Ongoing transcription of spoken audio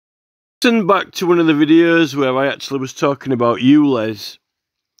Listen back to one of the videos where I actually was talking about ULEZ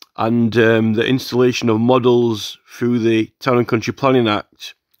and the installation of models through the Town and Country Planning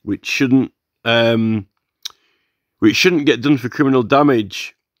Act, which shouldn't get done for criminal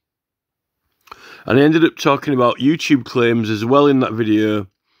damage. And I ended up talking about YouTube claims as well in that video.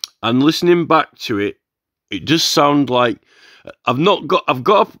 And listening back to it, it just sounds like I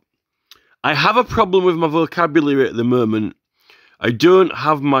have a problem with my vocabulary at the moment. I don't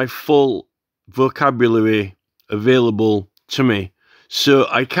have my full vocabulary available to me. So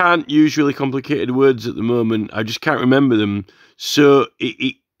I can't use really complicated words at the moment. I just can't remember them. So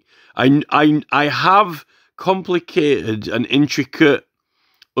I have complicated and intricate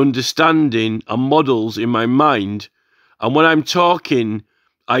understanding and models in my mind. And when I'm talking,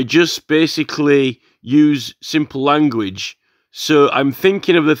 I just basically use simple language. So I'm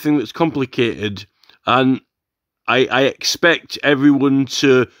thinking of the thing that's complicated, and I expect everyone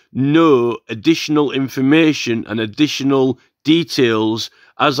to know additional information and additional details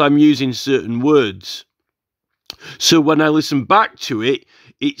as I'm using certain words. So when I listen back to it,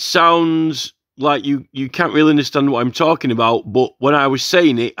 it sounds like you can't really understand what I'm talking about, but when I was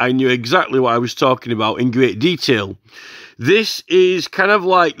saying it, I knew exactly what I was talking about in great detail. This is kind of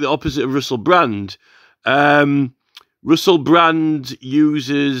like the opposite of Russell Brand. Russell Brand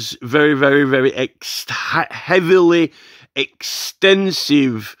uses very, very, very heavily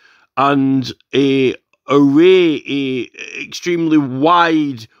extensive and extremely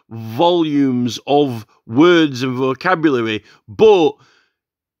wide volumes of words and vocabulary, but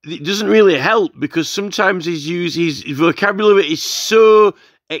it doesn't really help because sometimes his vocabulary is so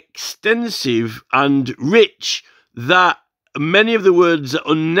extensive and rich that many of the words are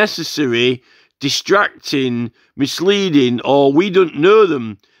unnecessary, distracting, misleading, or we don't know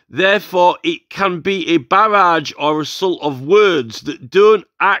them. Therefore, it can be a barrage or assault of words that don't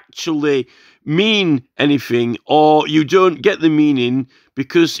actually mean anything, or you don't get the meaning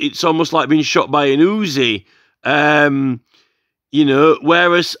because it's almost like being shot by an Uzi.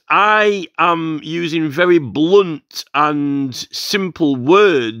 Whereas I am using very blunt and simple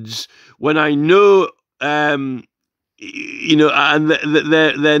words when I know, and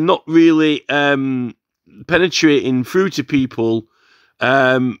they're not really penetrating through to people.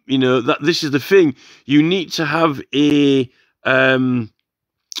 That this is the thing. You need to have a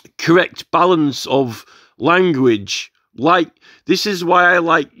correct balance of language. Like, this is why I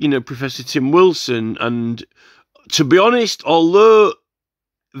like, Professor Tim Wilson. And to be honest, although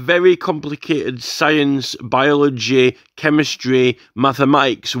very complicated science, biology, chemistry,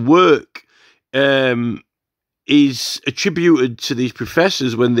 mathematics work is attributed to these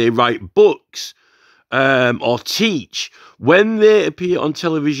professors when they write books or teach, when they appear on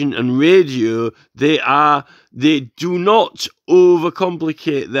television and radio, they do not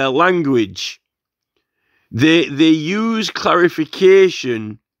overcomplicate their language. They use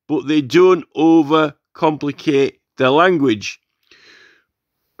clarification, but they don't overcomplicate their language.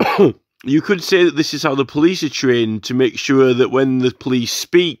 You could say that this is how the police are trained, to make sure that when the police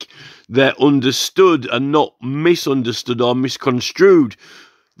speak, they're understood and not misunderstood or misconstrued.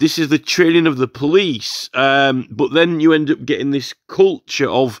 This is the training of the police. But then you end up getting this culture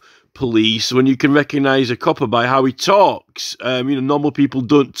of police when you can recognise a copper by how he talks. Normal people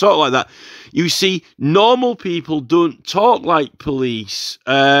don't talk like that. You see, normal people don't talk like police.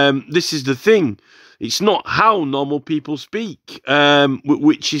 This is the thing. It's not how normal people speak,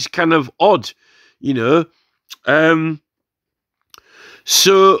 which is kind of odd,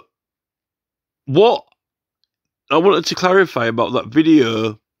 So what I wanted to clarify about that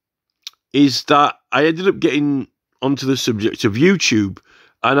video is that I ended up getting onto the subject of YouTube,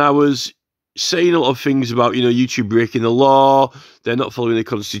 and I was saying a lot of things about, YouTube breaking the law, they're not following the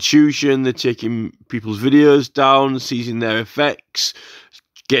Constitution, they're taking people's videos down, seizing their effects,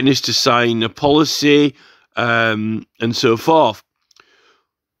 getting us to sign a policy, and so forth.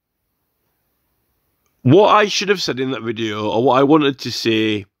 What I should have said in that video, or what I wanted to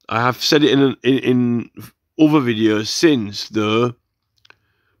say, I have said it in other videos since, though,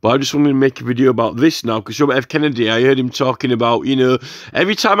 but I just wanted to make a video about this now, because Robert F. Kennedy, I heard him talking about,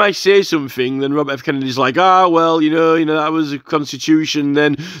 every time I say something, then Robert F. Kennedy's like, that was a Constitution,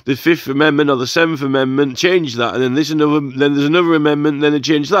 then the Fifth Amendment or the Seventh Amendment changed that, and then there's another amendment, then they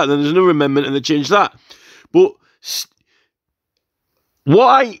changed that, then there's another amendment, and they changed that. But what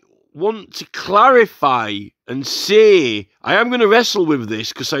I want to clarify and say, I am going to wrestle with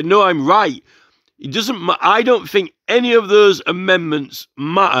this, because I know I'm right. It doesn't. I don't think any of those amendments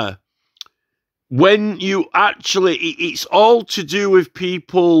matter. When you actually, it's all to do with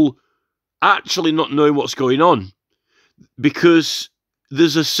people actually not knowing what's going on. Because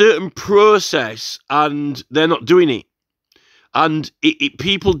there's a certain process and they're not doing it. And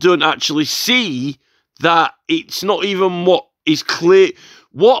people don't actually see that it's not even what is clear.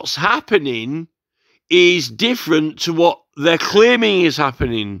 What's happening is different to what they're claiming is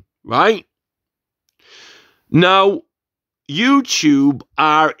happening, right? Now, YouTube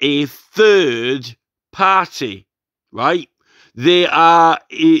are a third party, right? They are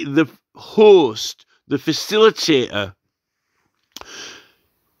the host, the facilitator.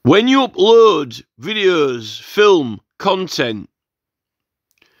 When you upload videos, film, content,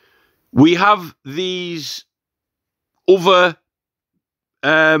 we have these other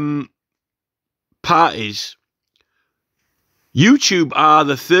parties. YouTube are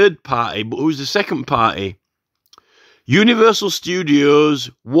the third party, but who's the second party? Universal Studios,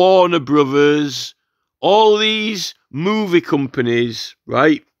 Warner Brothers, all these movie companies,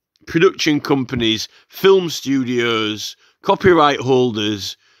 right? Production companies, film studios, copyright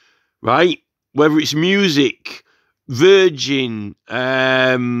holders, right? Whether it's music, Virgin,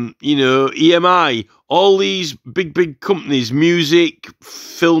 EMI, all these big companies, music,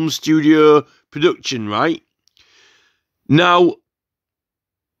 film studio, production, right? Now,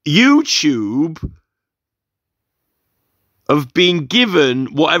 YouTube have been given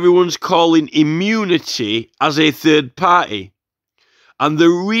what everyone's calling immunity as a third party. And the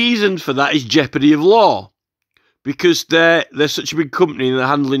reason for that is jeopardy of law. Because they're such a big company and they're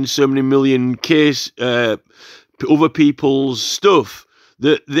handling so many million other people's stuff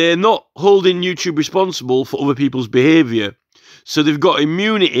that they're not holding YouTube responsible for other people's behaviour. So they've got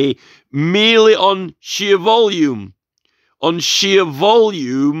immunity merely on sheer volume. On sheer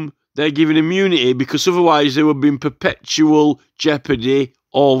volume, they're given immunity because otherwise they would be in perpetual jeopardy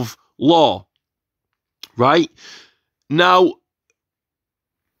of law. Right? Now,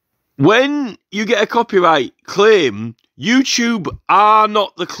 when you get a copyright claim, YouTube are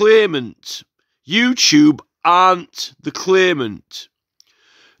not the claimant. YouTube aren't the claimant.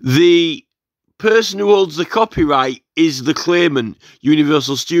 The person who holds the copyright is the claimant.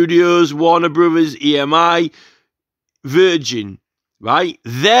 Universal Studios, Warner Brothers, EMI, Virgin, right?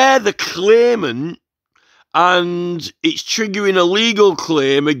 They're the claimant, and it's triggering a legal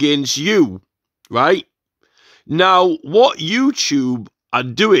claim against you, right? Now, what YouTube are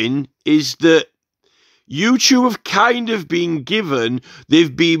doing is that YouTube have kind of been given,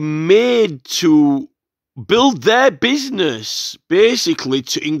 they've been made to build their business basically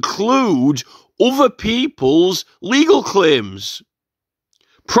to include other people's legal claims,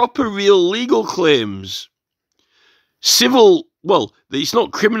 proper real legal claims. Civil, well, it's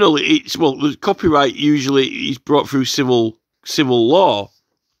not criminal, it's, well, the copyright usually is brought through civil law.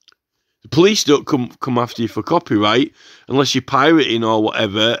 The police don't come after you for copyright unless you're pirating or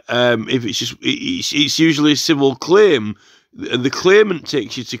whatever. If it's just, it's usually a civil claim. The claimant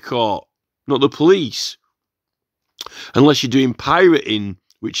takes you to court, not the police. Unless you're doing pirating,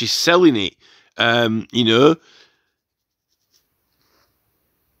 which is selling it,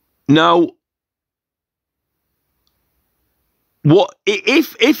 Now, what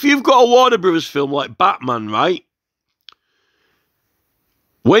if you've got a Warner Brothers film like Batman, right?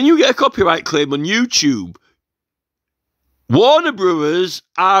 When you get a copyright claim on YouTube, Warner Brothers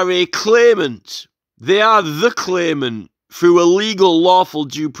are a claimant. They are the claimant through a legal, lawful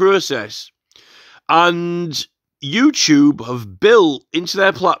due process. And YouTube have built into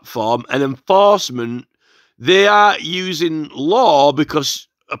their platform an enforcement. They are using law because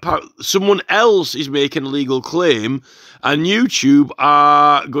someone else is making a legal claim, and YouTube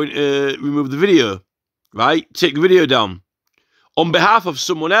are going to remove the video, right? Take the video down on behalf of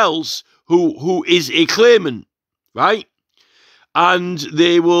someone else who is a claimant, right? And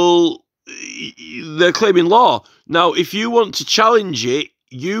they're claiming law. Now, if you want to challenge it,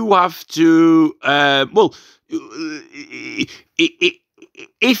 you have to,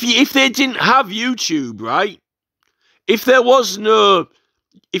 if they didn't have YouTube, right? If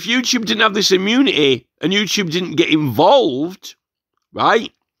YouTube didn't have this immunity and YouTube didn't get involved,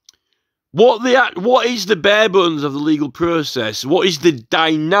 right? What is the bare bones of the legal process? What is the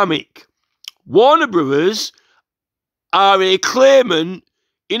dynamic? Warner Brothers are a claimant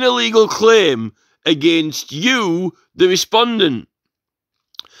in a legal claim against you, the respondent.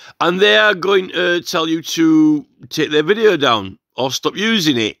 And they are going to tell you to take their video down or stop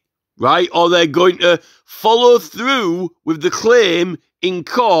using it, right? Or they're going to follow through with the claim in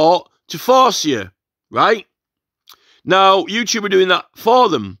court to force you, right? Now, YouTube are doing that for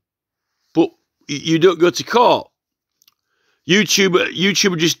them, but you don't go to court. YouTube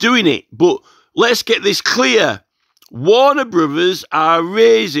are just doing it. But let's get this clear. Warner Brothers are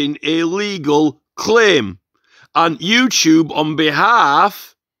raising a legal claim. And YouTube, on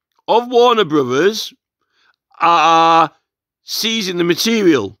behalf of Warner Brothers, are seizing the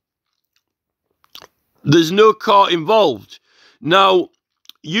material. There's no court involved. Now,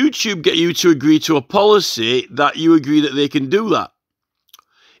 YouTube get you to agree to a policy that you agree that they can do that.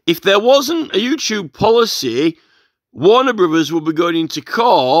 If there wasn't a YouTube policy, Warner Brothers would be going into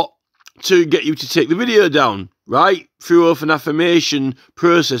court to get you to take the video down, right? Through oath and affirmation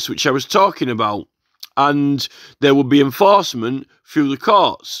process, which I was talking about. And there would be enforcement through the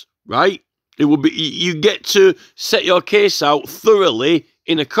courts, right? It would be, you get to set your case out thoroughly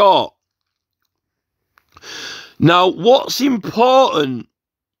in a court. Now, what's important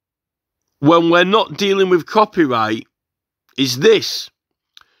when we're not dealing with copyright is this.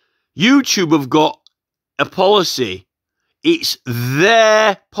 YouTube have got a policy. It's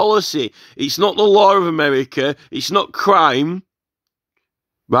their policy. It's not the law of America. It's not crime,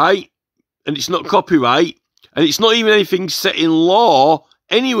 right? And it's not copyright. And it's not even anything set in law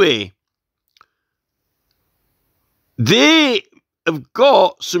anyway. They have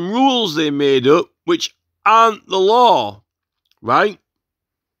got some rules they made up which aren't the law, right?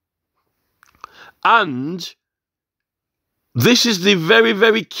 And this is the very,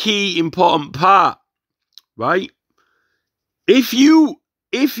 very key important part, right? If you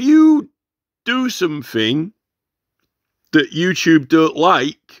do something that YouTube don't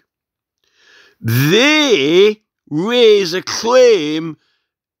like, they raise a claim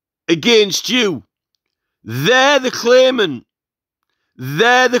against you. They're the claimant.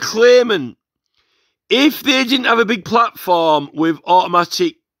 They're the claimant. If they didn't have a big platform with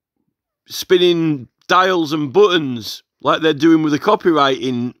automatic spinning dials and buttons like they're doing with the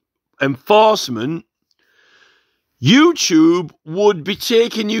copywriting enforcement, YouTube would be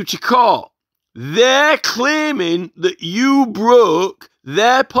taking you to court. They're claiming that you broke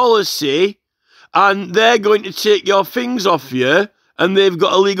their policy and they're going to take your things off you, and they've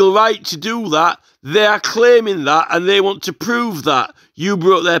got a legal right to do that. They are claiming that, and they want to prove that you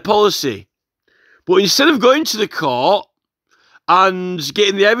broke their policy. But instead of going to the court and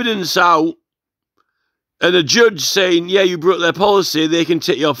getting the evidence out and a judge saying, yeah, you broke their policy, they can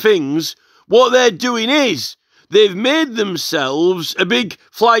take your things, what they're doing is they've made themselves a big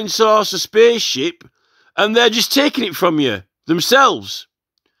flying saucer spaceship and they're just taking it from you themselves.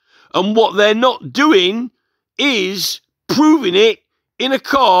 And what they're not doing is proving it in a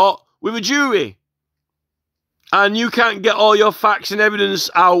court with a jury. And you can't get all your facts and evidence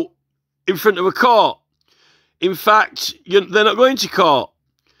out in front of a court. In fact, they're not going to court.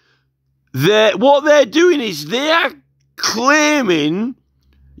 What they're doing is they are claiming,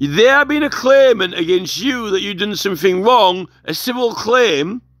 they are being a claimant against you that you've done something wrong, a civil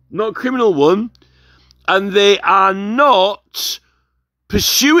claim, not a criminal one, and they are not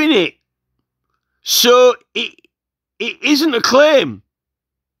pursuing it. So it isn't a claim.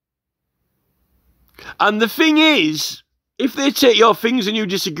 And the thing is, if they take your things and you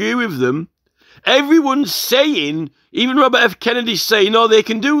disagree with them, everyone's saying, even Robert F. Kennedy's saying, no, they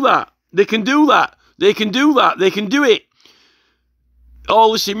can do that. They can do that. They can do that. They can do it.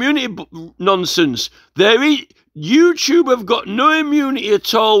 All this immunity nonsense. YouTube have got no immunity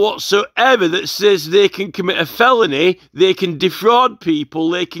at all whatsoever that says they can commit a felony, they can defraud people,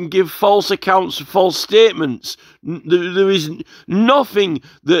 they can give false accounts, false statements. There is nothing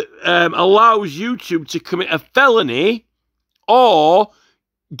that allows YouTube to commit a felony or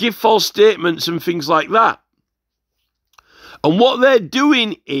give false statements and things like that. And what they're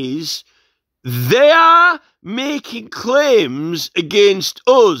doing is they are making claims against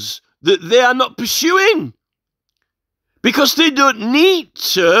us that they are not pursuing. Because they don't need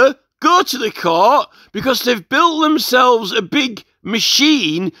to go to the court, because they've built themselves a big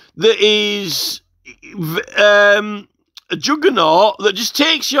machine that is a juggernaut that just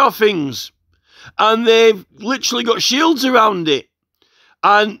takes your things. And they've literally got shields around it.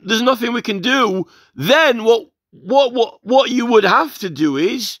 And there's nothing we can do. Then what you would have to do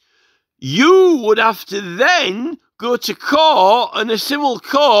is, you would have to then go to court, and a civil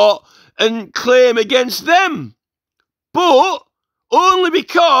court, and claim against them. But only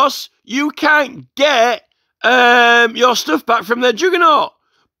because you can't get your stuff back from their juggernaut.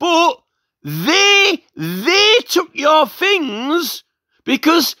 But they took your things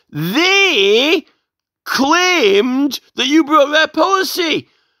because they claimed that you broke their policy.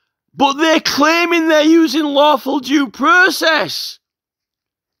 But they're claiming they're using lawful due process.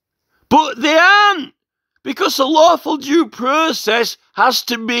 But they aren't. Because a lawful due process has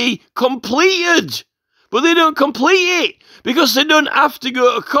to be completed. But they don't complete it because they don't have to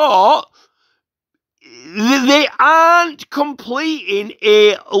go to court. they aren't completing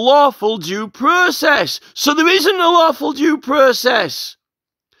a lawful due process. So there isn't a lawful due process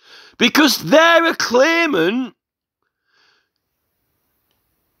because they're a claimant.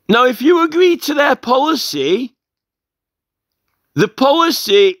 Now, if you agree to their policy, the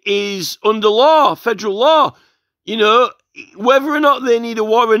policy is under law, federal law. You know, whether or not they need a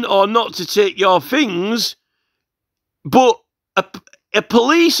warrant or not to take your things, but a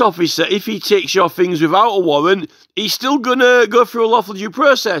police officer, if he takes your things without a warrant, he's still going to go through a lawful due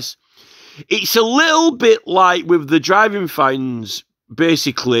process. It's a little bit like with the driving fines,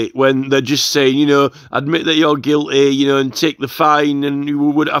 basically, when they're just saying, you know, admit that you're guilty, you know, and take the fine, and you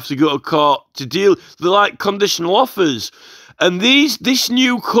would have to go to court to deal. They're like conditional offers. And this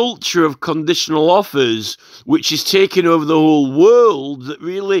new culture of conditional offers, which is taking over the whole world, that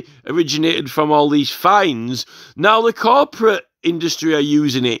really originated from all these fines, now the corporate industry are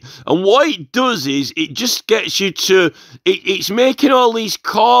using it. And what it does is it just gets you to, it's making all these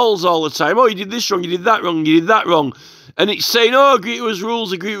calls all the time. Oh, you did this wrong, you did that wrong, you did that wrong. And it's saying, oh, agree to his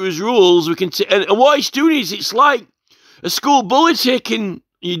rules, agree to his rules. We can and what it's doing is it's like a school bully taking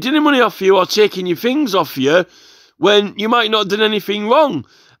your dinner money off you or taking your things off you when you might not have done anything wrong.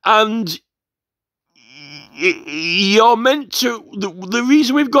 And you're meant to, the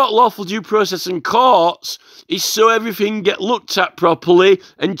reason we've got lawful due process in courts is so everything get looked at properly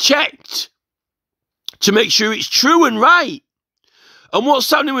and checked to make sure it's true and right. And what's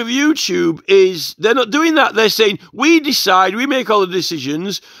happening with YouTube is they're not doing that. They're saying, we decide, we make all the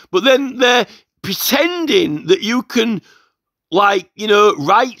decisions, but then they're pretending that you can, like, you know,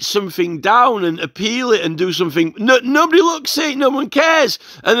 write something down and appeal it and do something. No, nobody looks at it, no one cares.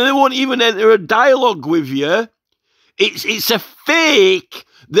 And they won't even enter a dialogue with you. It's a fake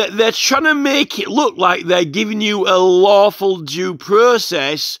that they're trying to make it look like they're giving you a lawful due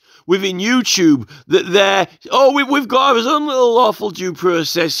process within YouTube, that they're, oh, we've got our own little lawful due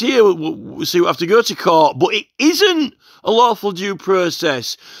process here, so you have to go to court. But it isn't a lawful due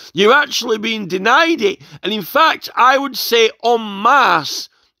process. You're actually being denied it. And in fact, I would say en masse,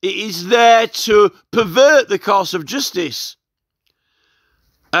 it is there to pervert the course of justice.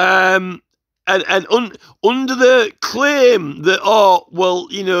 And under the claim that, oh, well,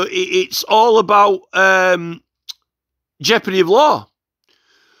 you know, it's all about jeopardy of law.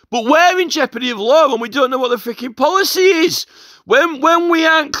 But we're in jeopardy of law when we don't know what the freaking policy is. When we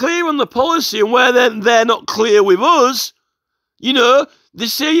aren't clear on the policy and where they're not clear with us, you know, they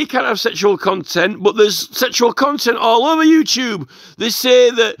say you can't have sexual content, but there's sexual content all over YouTube. They say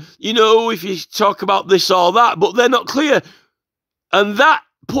that, you know, if you talk about this or that, but they're not clear. And that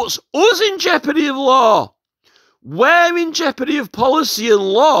puts us in jeopardy of law. We're in jeopardy of policy and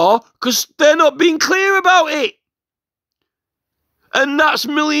law because they're not being clear about it. And that's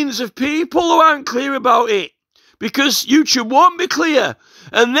millions of people who aren't clear about it because YouTube won't be clear.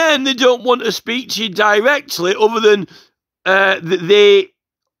 And then they don't want to speak to you directly other than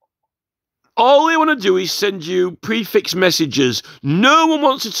all they want to do is send you prefix messages. No one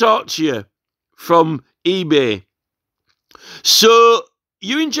wants to talk to you from eBay. So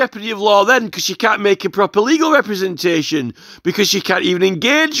you're in jeopardy of law then because you can't make a proper legal representation because you can't even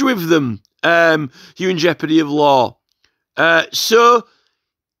engage with them. You're in jeopardy of law. So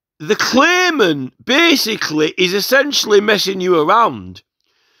the claimant basically is essentially messing you around.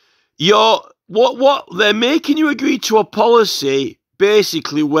 What they're making you agree to a policy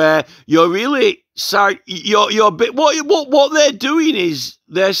basically where you're really sorry. What they're doing is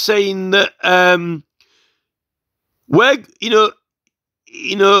they're saying that we're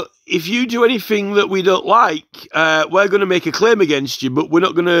if you do anything that we don't like, we're going to make a claim against you, but we're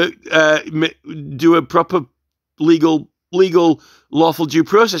not going to do a proper legal lawful due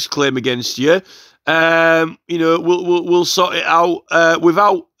process claim against you. We'll sort it out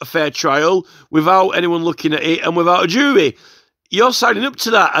without a fair trial, without anyone looking at it, and without a jury. You're signing up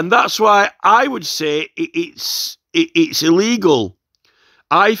to that, and that's why I would say it's illegal.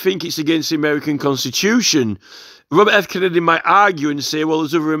 I think it's against the American Constitution. Robert F. Kennedy might argue and say, well,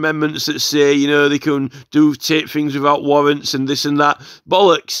 there's other amendments that say, you know, they can take things without warrants and this and that.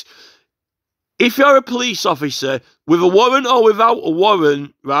 Bollocks. If you're a police officer, with a warrant or without a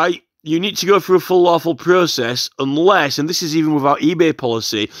warrant, right, you need to go through a full lawful process unless, and this is even without eBay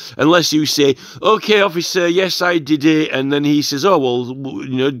policy, unless you say, okay, officer, yes, I did it, and then he says, oh, well,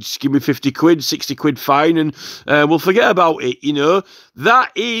 you know, just give me 50 quid, 60 quid fine, and we'll forget about it, you know.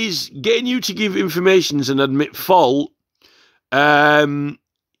 That is getting you to give information and admit fault. This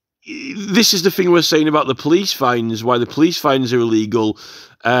is the thing we're saying about the police fines, why the police fines are illegal.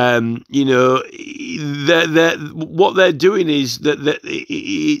 You know, what they're doing is that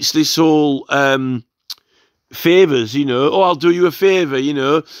it's this whole favours, oh, I'll do you a favour, if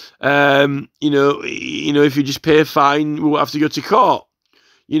you just pay a fine, we won't have to go to court,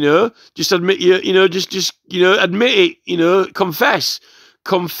 just admit admit it, confess,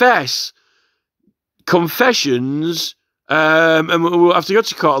 confessions, and we won't have to go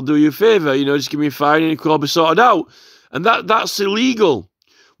to court, I'll do you a favour, just give me a fine and it could all be sorted out. And that's illegal.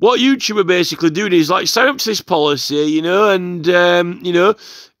 What YouTube are basically doing is like sign up to this policy, and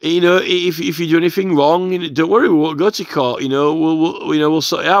if you do anything wrong, don't worry, we won't go to court. We'll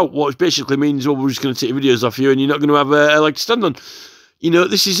sort it out. What basically means, well, we're just going to take videos off you, and you're not going to have a leg to stand on.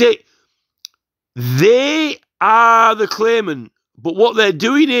 This is it. They are the claimant, but what they're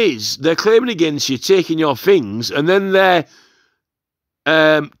doing is they're claiming against you, taking your things, and then they're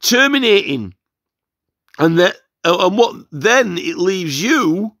terminating, and what then it leaves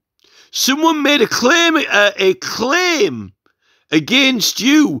you. Someone made a claim against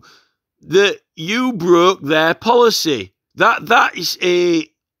you that you broke their policy. That is a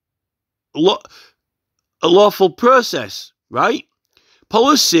lawful process, right?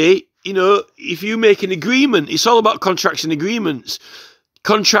 Policy, if you make an agreement, it's all about contracts and agreements.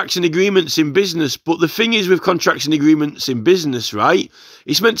 Contracts and agreements in business, but the thing is with contracts and agreements in business, right,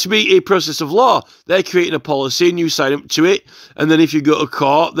 it's meant to be a process of law. They're creating a policy and you sign up to it, and then if you go to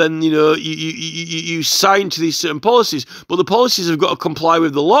court, then you sign to these certain policies, but the policies have got to comply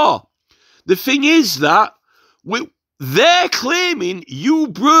with the law. The thing is that they're claiming you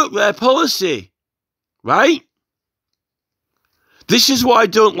broke their policy, right? This is what I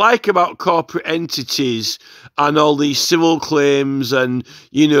don't like about corporate entities and all these civil claims and,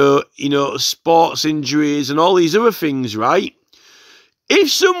 sports injuries and all these other things, right? If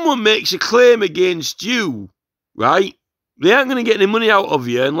someone makes a claim against you, right, they aren't going to get any money out of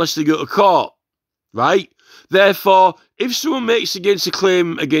you unless they go to court, right? Therefore, if someone makes a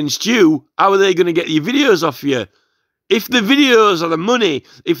claim against you, how are they going to get your videos off you? If the videos are the money,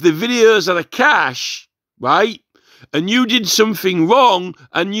 if the videos are the cash, right, and you did something wrong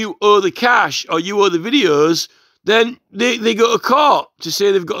and you owe the cash or you owe the videos, then they go to court to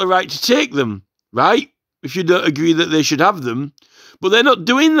say they've got the right to take them, right? If you don't agree that they should have them. But they're not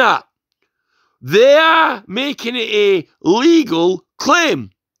doing that. They are making it a legal claim.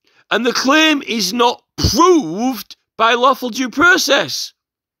 And the claim is not proved by lawful due process.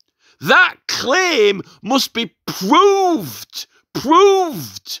 That claim must be proved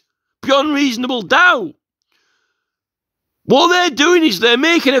beyond reasonable doubt. What they're doing is they're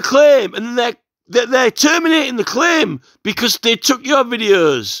making a claim and they're terminating the claim because they took your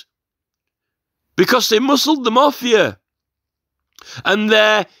videos, because they muscled them off you, and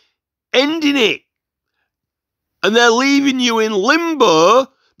they're ending it, and they're leaving you in limbo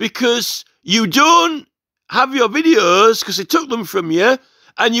because you don't have your videos because they took them from you,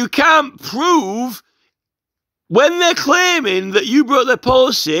 and you can't prove when they're claiming that you broke their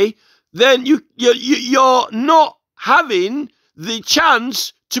policy. Then you're not having the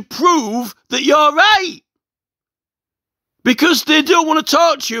chance to prove that you're right. Because they don't want to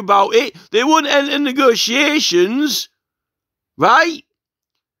talk to you about it. They won't enter negotiations, right?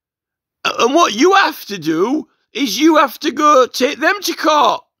 And what you have to do is you have to go take them to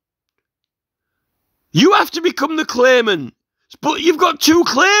court. You have to become the claimant. But you've got two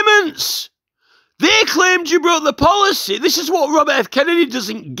claimants. They claimed you broke the policy. This is what Robert F. Kennedy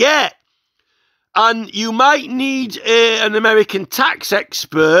doesn't get. And you might need an American tax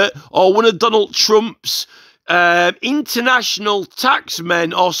expert or one of Donald Trump's international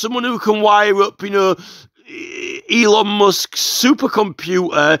taxmen, or someone who can wire up, Elon Musk's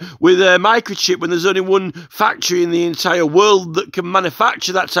supercomputer with a microchip when there's only one factory in the entire world that can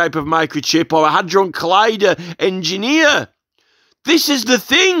manufacture that type of microchip, or a Hadron Collider engineer. This is the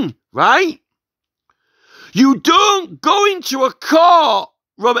thing, right? You don't go into a court,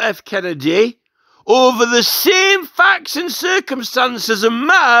 Robert F. Kennedy, over the same facts and circumstances and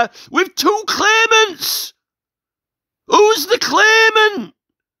matter with two claimants. Who's the claimant?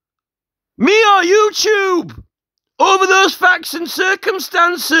 Me or YouTube? Over those facts and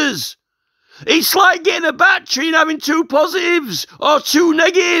circumstances. It's like getting a battery and having two positives or two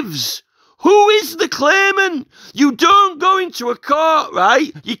negatives. Who is the claimant? You don't go into a court,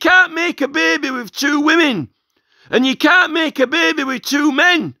 right? You can't make a baby with two women. And you can't make a baby with two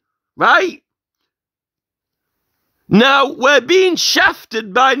men, right? Now, we're being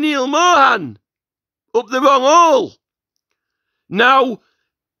shafted by Neil Mohan up the wrong hole. Now,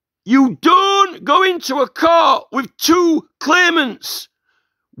 you don't go into a court with two claimants.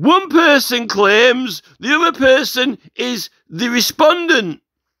 One person claims, the other person is the respondent,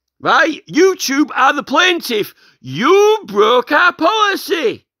 right? YouTube are the plaintiff. You broke our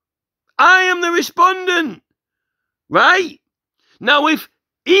policy. I am the respondent. right? Now, if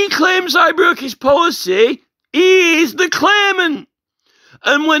he claims I broke his policy, he is the claimant.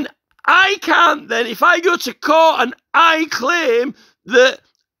 And when I can't then, if I go to court and I claim that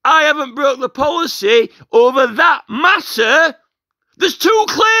I haven't broke the policy over that matter, there's two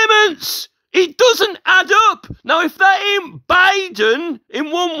claimants. It doesn't add up. Now, if that ain't Biden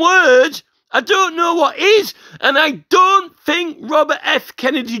in one word, I don't know what is. And I don't think Robert F.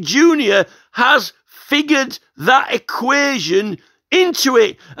 Kennedy Jr. has figured that equation into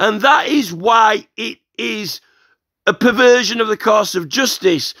it. And that is why it is a perversion of the course of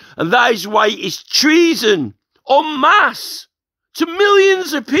justice. And that is why it's treason en masse to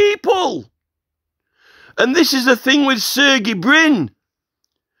millions of people. And this is the thing with Sergey Brin.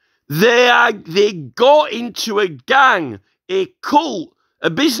 They got into a gang, a cult, a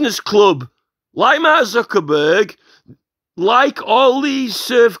business club, like Mark Zuckerberg, like all these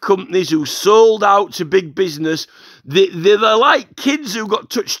surf companies who sold out to big business. They're like kids who got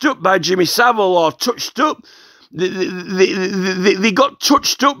touched up by Jimmy Savile or touched up. They got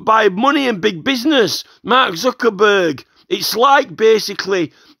touched up by money and big business. Mark Zuckerberg. It's like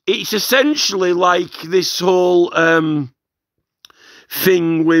basically, it's essentially like this whole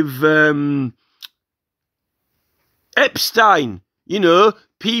thing with Epstein. You know,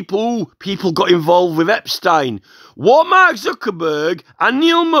 people got involved with Epstein. What Mark Zuckerberg and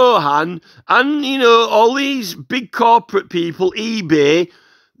Neil Mohan and, you know, all these big corporate people, eBay,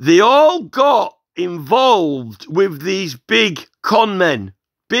 they all got involved with these big con men.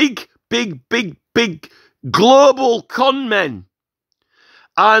 Big global con men.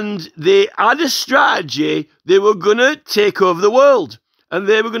 And they had a strategy. They were going to take over the world. And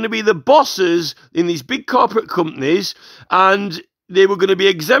they were going to be the bosses in these big corporate companies. And they were going to be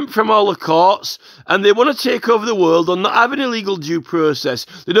exempt from all the courts. And they want to take over the world and not have any legal due process.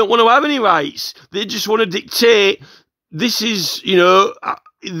 They don't want to have any rights. They just want to dictate. This is, you know,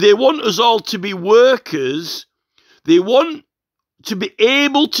 they want us all to be workers. They want to be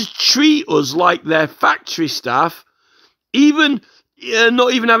able to treat us like their factory staff. Even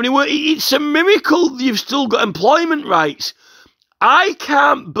not even having any work. It's a miracle you've still got employment rights. I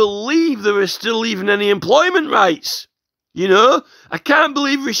can't believe there are still even any employment rights. You know, I can't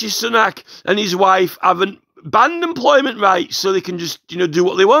believe Rishi Sunak and his wife haven't banned employment rights so they can just, you know, do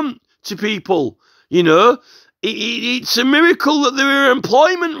what they want to people. You know, it's a miracle that there are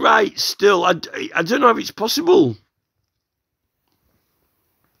employment rights still. I don't know if it's possible.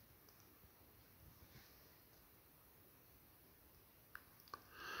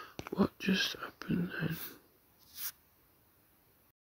 What just happened then?